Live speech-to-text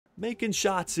making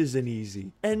shots isn't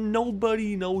easy. And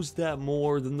nobody knows that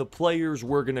more than the players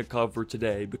we're gonna cover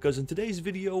today, because in today's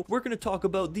video, we're gonna talk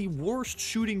about the worst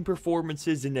shooting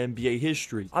performances in NBA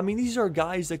history. I mean, these are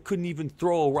guys that couldn't even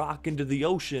throw a rock into the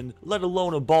ocean, let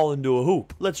alone a ball into a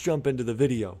hoop. Let's jump into the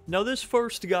video. Now, this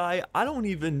first guy, I don't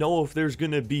even know if there's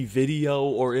gonna be video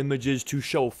or images to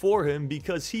show for him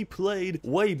because he played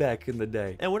way back in the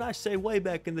day. And when I say way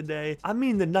back in the day, I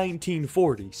mean the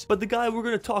 1940s. But the guy we're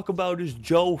gonna talk about is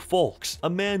Joe Fulks, a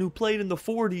man who played in the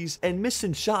 40s, and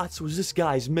missing shots was this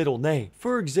guy's middle name.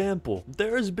 For example,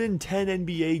 there has been 10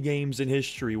 NBA games in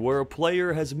history where a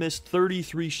player has missed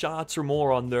 33 shots or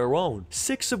more on their own.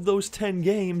 6 of those 10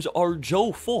 games are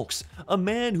Joe Fulks, a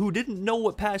man who didn't know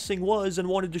what passing was and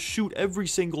wanted to shoot every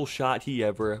single shot he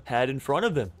ever had in front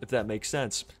of him, if that makes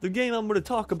sense. The game I'm going to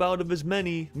talk about of his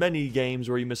many games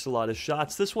where he missed a lot of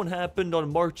shots, this one happened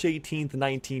on March 18th,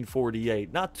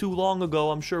 1948. Not too long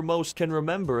ago, I'm sure most can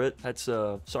remember it. That's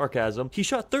sarcasm. He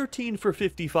shot 13 for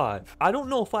 55. I don't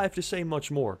know if I have to say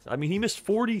much more. I mean, he missed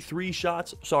 42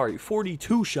 shots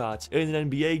in an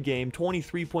NBA game,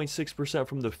 23.6%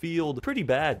 from the field. Pretty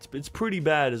bad. It's pretty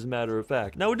bad, as a matter of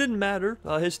fact. Now, it didn't matter.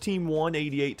 His team won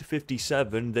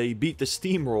 88-57. They beat the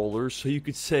Steamrollers, so you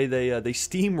could say they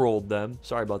steamrolled them.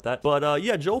 Sorry about that. But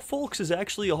yeah, Joe Fulks is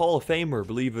actually a Hall of Famer,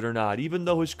 believe it or not. Even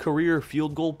though his career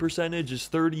field goal percentage is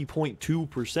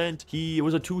 30.2%, he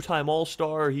was a 2-time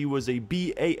All-Star. He was a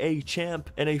BAA champ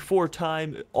and a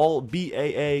 4-time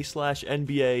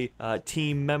All-BAA/NBA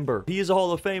team member. He is a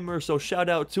Hall of Famer, so shout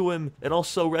out to him, and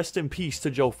also rest in peace to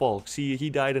Joe Fulks. He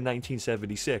died in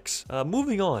 1976.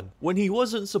 Moving on. When he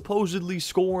wasn't supposedly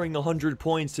scoring 100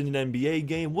 points in an NBA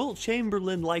game, Wilt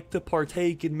Chamberlain liked to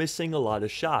partake in missing a lot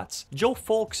of shots. Joe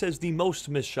Fulks has the most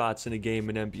missed shots in a game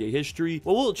in NBA history,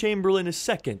 while Wilt Chamberlain is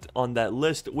second on that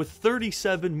list with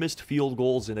 37 missed field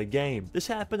goals in a game. This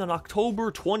happened on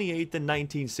October 28th in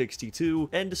 1962,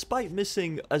 and despite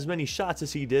missing as many shots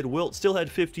as he did, Wilt still had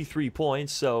 53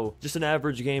 points, so just an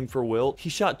average game for Wilt. He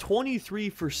shot 23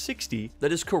 for 60.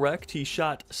 That is correct. He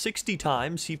shot 60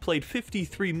 times. He played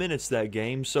 53 minutes that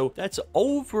game, so that's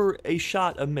over a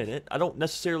shot a minute. I don't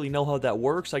necessarily know how that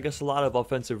works. I guess a lot of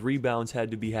offensive rebounds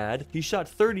had to be had. He shot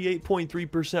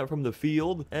 38.3% from the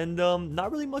field, and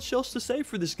not really much else to say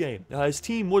for this game. His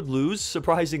team would lose,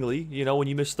 surprisingly. You know, when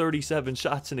you miss 37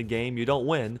 shots in a game, you don't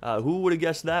win. Who would have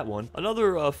guessed that one?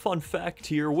 Another fun fact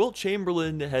here, Wilt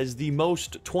Chamberlain has the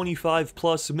most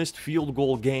 25-plus missed field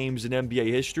goal games in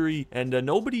NBA history, and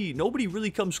nobody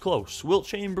really comes close. Wilt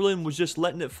Chamberlain was just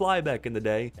letting it fly back in the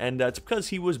day, and that's because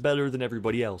he was better than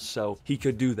everybody else, so he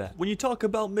could do that. When you talk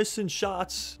about missing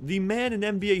shots, the man in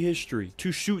NBA history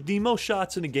to shoot the most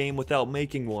shots in a game without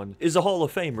making one is a Hall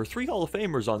of Famer. 3 Hall of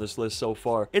Famers on this list so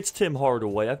far. It's Tim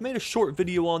Hardaway. I've made a short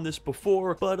video on this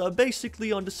before, but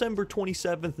basically on December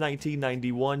 27th,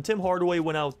 1991, Tim Hardaway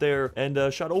went out there and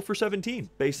shot 0 for 17.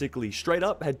 Basically, straight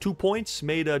up, had 2 points,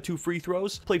 made 2 free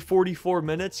throws, played 44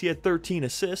 minutes, he had 13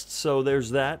 assists, so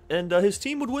there's that. And his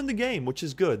team would win the game, which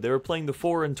is good. They were playing the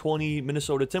 4-20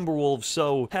 Minnesota Timberwolves,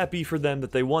 so happy for them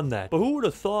that they won that. But who would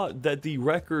have thought that the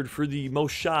record for the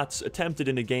most shots attempted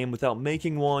in a game without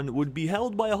making one would be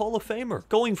held by a Hall of Famer?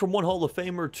 Going from one Hall of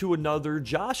Famer to another,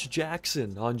 Josh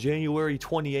Jackson on January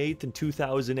 28th in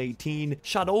 2018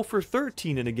 shot 0 for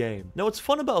 13 in a game. Now what's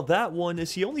fun about that one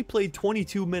is he only played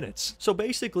 22 minutes. So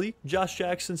basically, Josh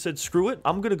Jackson said, screw it,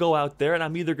 I'm gonna go out there and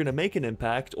I'm either gonna make an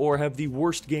impact or have the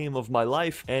worst game of my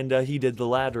life, and he did the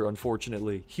latter,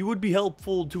 unfortunately. He would be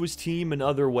helpful to his team in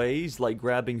other ways, like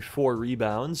grabbing 4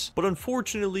 rebounds, but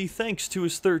unfortunately, thanks to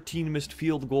his 13 missed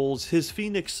field goals, his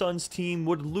Phoenix Suns team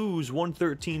would lose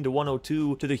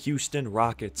 113-102 to the Houston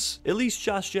Rockets. At least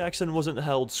Josh Jackson wasn't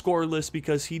held scoreless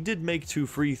because he did make 2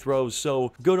 free throws,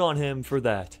 so good on him for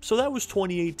that. So that was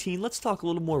 2018. Let's talk a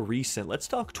little more recent. Let's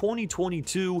talk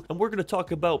 2022, and we're going to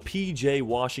talk about PJ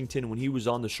Washington when he was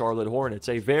on the Charlotte Hornets.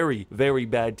 A very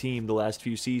bad team the last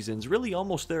few seasons, really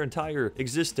almost their entire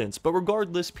existence. But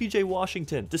regardless, PJ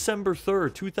Washington, December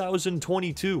 3rd,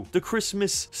 2022, the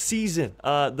Christmas season.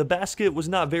 The basket was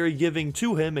not very giving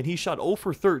to him, and he shot 0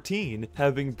 for 13,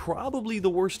 having probably the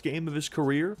worst game of his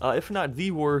career, if not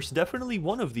the worst, definitely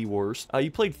one of the worst. He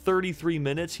played 33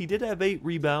 minutes. He did have 8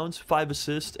 rebounds, 5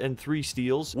 assists, and 3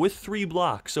 steals, with 3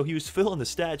 blocks, so he was filling the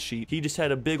stat sheet. He just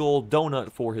had a big old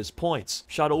donut for his points.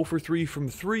 Shot 0 for 3 from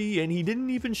 3, and he didn't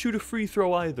even shoot a free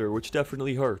throw either, which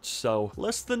definitely hurts, so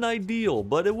less than ideal,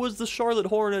 but it was the Charlotte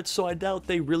Hornets, so I doubt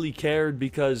they really cared,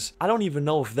 because I don't even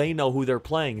know if they know who they're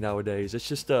playing nowadays. It's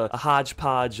just a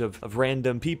hodgepodge of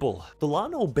random people.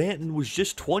 Delano Banton was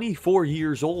just 24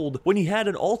 years old when he had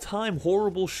an all-time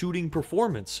horrible shooting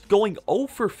performance, going 0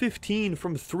 for 15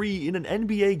 from 3 in an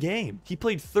NBA game. game. He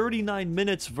played 39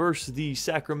 minutes versus the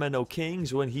Sacramento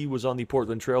Kings when he was on the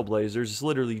Portland Trailblazers. This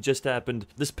literally just happened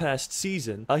this past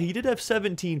season. He did have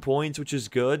 17 points, which is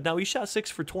good. Now, he shot 6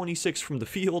 for 26 from the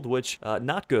field, which,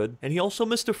 not good. And he also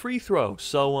missed a free throw,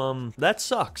 so, that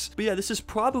sucks. But yeah, this is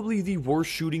probably the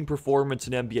worst shooting performance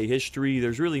in NBA history.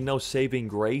 There's really no saving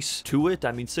grace to it.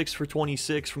 I mean, 6 for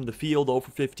 26 from the field, 0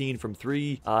 for 15 from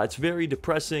 3. It's very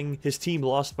depressing. His team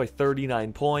lost by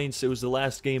 39 points. It was the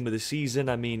last game of the season.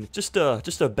 I mean, just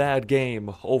a bad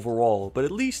game overall. But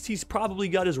at least he's probably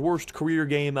got his worst career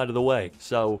game out of the way.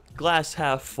 So, glass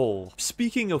half full.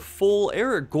 Speaking of full,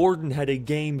 Eric Gordon had a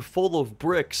game full of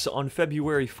bricks on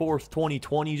February 4th,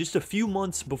 2020, just a few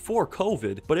months before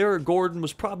COVID. But Eric Gordon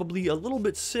was probably a little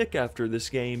bit sick after this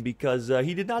game because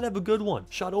he did not have a good one.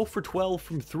 Shot 0 for 12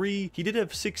 from 3. He did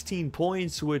have 16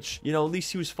 points, which, you know, at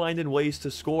least he was finding ways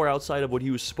to score outside of what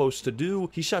he was supposed to do.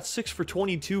 He shot 6 for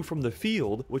 22 from the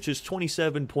field, which is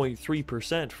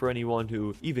 27.3% for anyone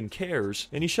who even cares.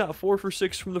 And he shot 4 for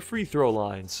 6 from the free throw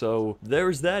line. So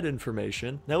there's that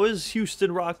information. Now, his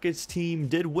Houston Rockets team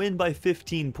did win by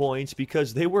 15 points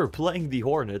because they were playing the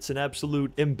Hornets, an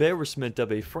absolute embarrassment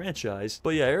of a franchise.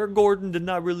 But yeah, Eric Gordon did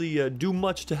not really do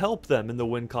much to help them in the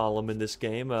win column in this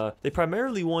game. They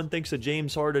primarily won thanks to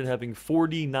James Harden having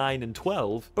 49 and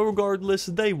 12. But regardless,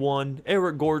 they won.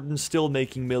 Eric Gordon still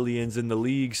making millions in the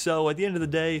league. So at the end of the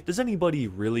day, does anybody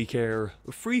really care?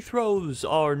 Free throws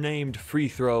are named free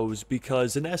throws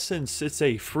because in essence, it's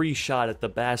a free shot at the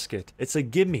basket. It's a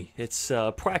gimme. It's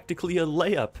practically a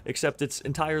layup, except it's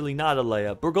entirely not a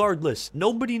layup. Regardless,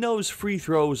 nobody knows free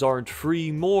throws aren't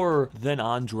free more than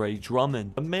Andre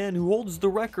Drummond, a man who holds the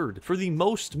record for the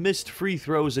most missed free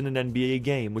throws in an NBA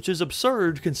game, which is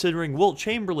absurd considering Wilt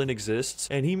Chamberlain exists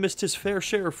and he missed his fair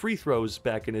share of free throws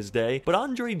back in his day. But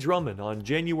Andre Drummond on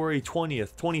January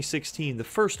 20th, 2016, the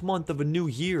first month of a new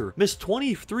year, missed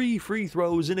 23 free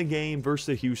throws in a game versus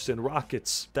the Houston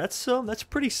Rockets. That's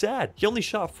pretty sad. He only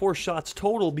shot 4 shots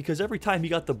total because every time he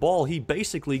got the ball, he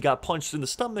basically got punched in the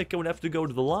stomach and would have to go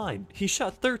to the line. He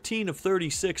shot 13 of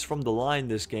 36 from the line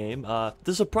this game.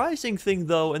 The surprising thing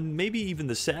though, and maybe even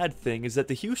the sad thing, is that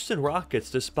the Houston Rockets,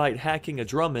 despite hacking a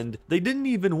Drummond, they didn't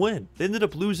even win. They ended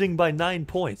up losing by 9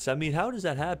 points. I mean, how does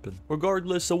that happen?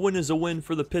 Regardless, a win is a win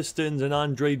for the Pistons, and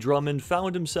Andre Drummond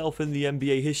found himself in the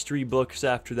NBA history books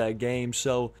after that game,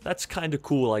 so that's kind of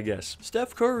cool, I guess.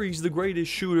 Steph Curry's the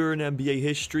greatest shooter in NBA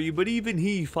history, but even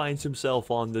he finds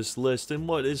himself on this list in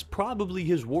what is probably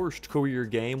his worst career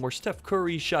game, where Steph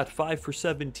Curry shot 5 for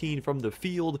 17 from the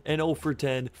field and 0 for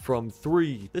 10 from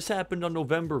 3. This happened on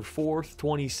November 4th,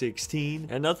 2016,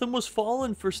 and nothing was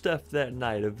falling for Steph that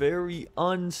night. A very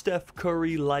un-Steph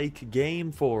Curry-like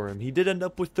game for him. He did end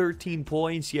up with 13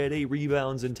 points, he had 8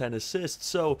 rebounds and 10 assists,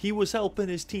 so he was helping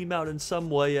his team out in some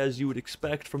way, as you would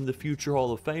expect from the future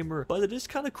Hall of Famer. But it is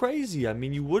kind of crazy. I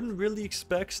mean, you wouldn't really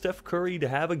expect Steph Curry to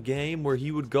have a game where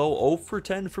he would go 0 for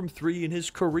 10 from 3 in his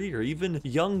career. Even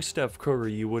young Steph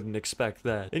Curry, you wouldn't expect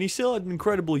that. And he still had an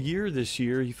incredible year this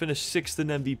year. He finished 6th in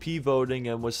MVP voting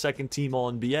and was 2nd team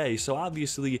All-NBA, so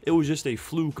obviously it was just a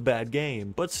fluke bad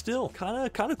game. But still,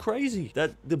 kind of crazy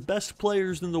that the best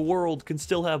players in the world can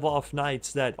still have off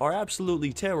nights that are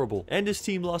absolutely terrible. And his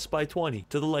team lost by 20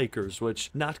 to the Lakers,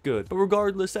 which, not good. But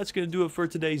regardless, that's going to do it for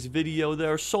today's video.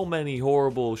 There are so many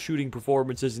horrible shooting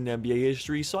performances in NBA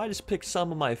history, so I just picked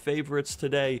some of my favorites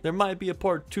today. There might be a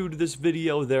part 2 to this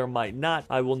video, there might not.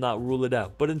 I will not rule it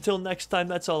out. But until next time,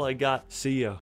 that's all I got. See ya.